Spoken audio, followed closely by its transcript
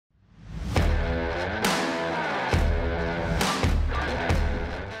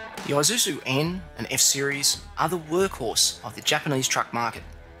The Isuzu N and F series are the workhorse of the Japanese truck market.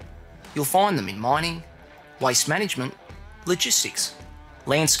 You'll find them in mining, waste management, logistics,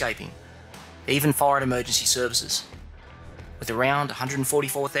 landscaping, even fire and emergency services. With around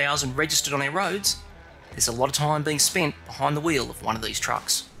 144,000 registered on our roads, there's a lot of time being spent behind the wheel of one of these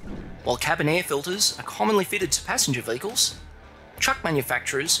trucks. While cabin air filters are commonly fitted to passenger vehicles, truck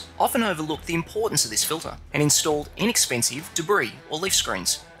manufacturers often overlook the importance of this filter and installed inexpensive debris or leaf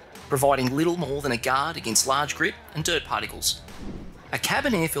screens, providing little more than a guard against large grit and dirt particles. A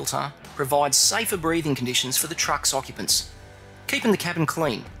cabin air filter provides safer breathing conditions for the truck's occupants, keeping the cabin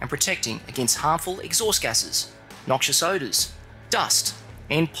clean and protecting against harmful exhaust gases, noxious odours, dust,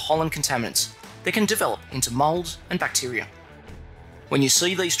 and pollen contaminants that can develop into mould and bacteria. When you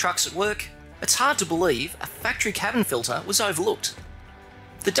see these trucks at work, it's hard to believe a factory cabin filter was overlooked.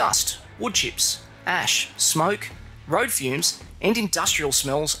 The dust, wood chips, ash, smoke, road fumes, and industrial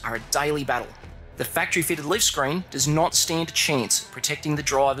smells are a daily battle. The factory-fitted leaf screen does not stand a chance at protecting the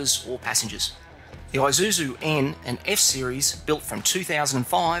drivers or passengers. The Isuzu N and F series, built from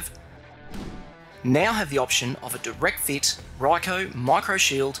 2005, now have the option of a direct-fit Ryco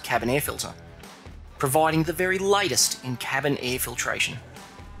MicroShield cabin air filter, providing the very latest in cabin air filtration.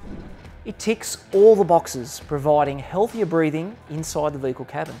 It ticks all the boxes, providing healthier breathing inside the vehicle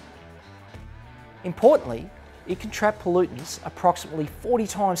cabin. Importantly, it can trap pollutants approximately 40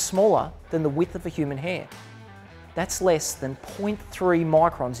 times smaller than the width of a human hair. That's less than 0.3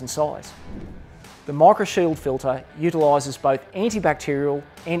 microns in size. The MicroShield filter utilises both antibacterial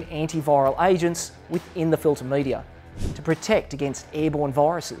and antiviral agents within the filter media to protect against airborne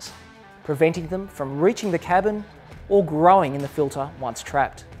viruses, preventing them from reaching the cabin or growing in the filter once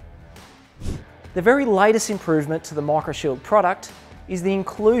trapped. The very latest improvement to the MicroShield product is the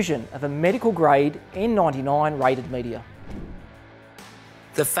inclusion of a medical-grade N99 rated media.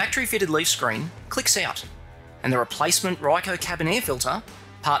 The factory-fitted leaf screen clicks out, and the replacement Ryco cabin air filter,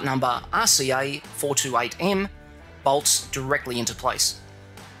 part number RCA428M, bolts directly into place.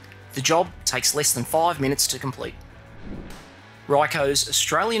 The job takes less than 5 minutes to complete. Ryco's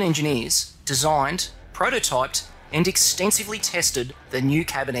Australian engineers designed, prototyped, and extensively tested the new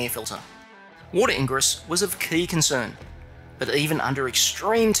cabin air filter. Water ingress was of key concern, but even under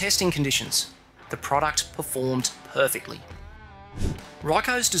extreme testing conditions, the product performed perfectly.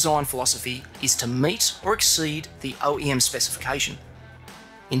 Ryco's design philosophy is to meet or exceed the OEM specification.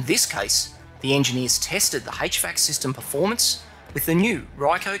 In this case, the engineers tested the HVAC system performance with the new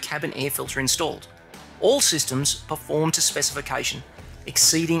Ryco cabin air filter installed. All systems performed to specification,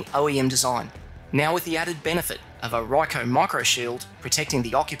 exceeding OEM design, now with the added benefit of a Ryco MicroShield protecting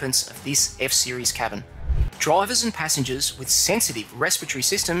the occupants of this F-Series cabin. Drivers and passengers with sensitive respiratory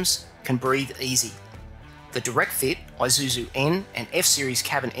systems can breathe easy. The direct-fit Isuzu N and F-Series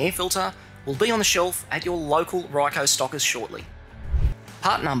cabin air filter will be on the shelf at your local Ryco stockers shortly.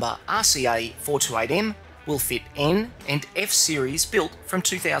 Part number RCA428M will fit N and F series built from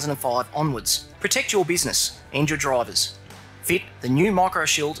 2005 onwards. Protect your business and your drivers. Fit the new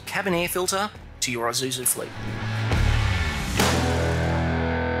MicroShield cabin air filter to your Isuzu fleet.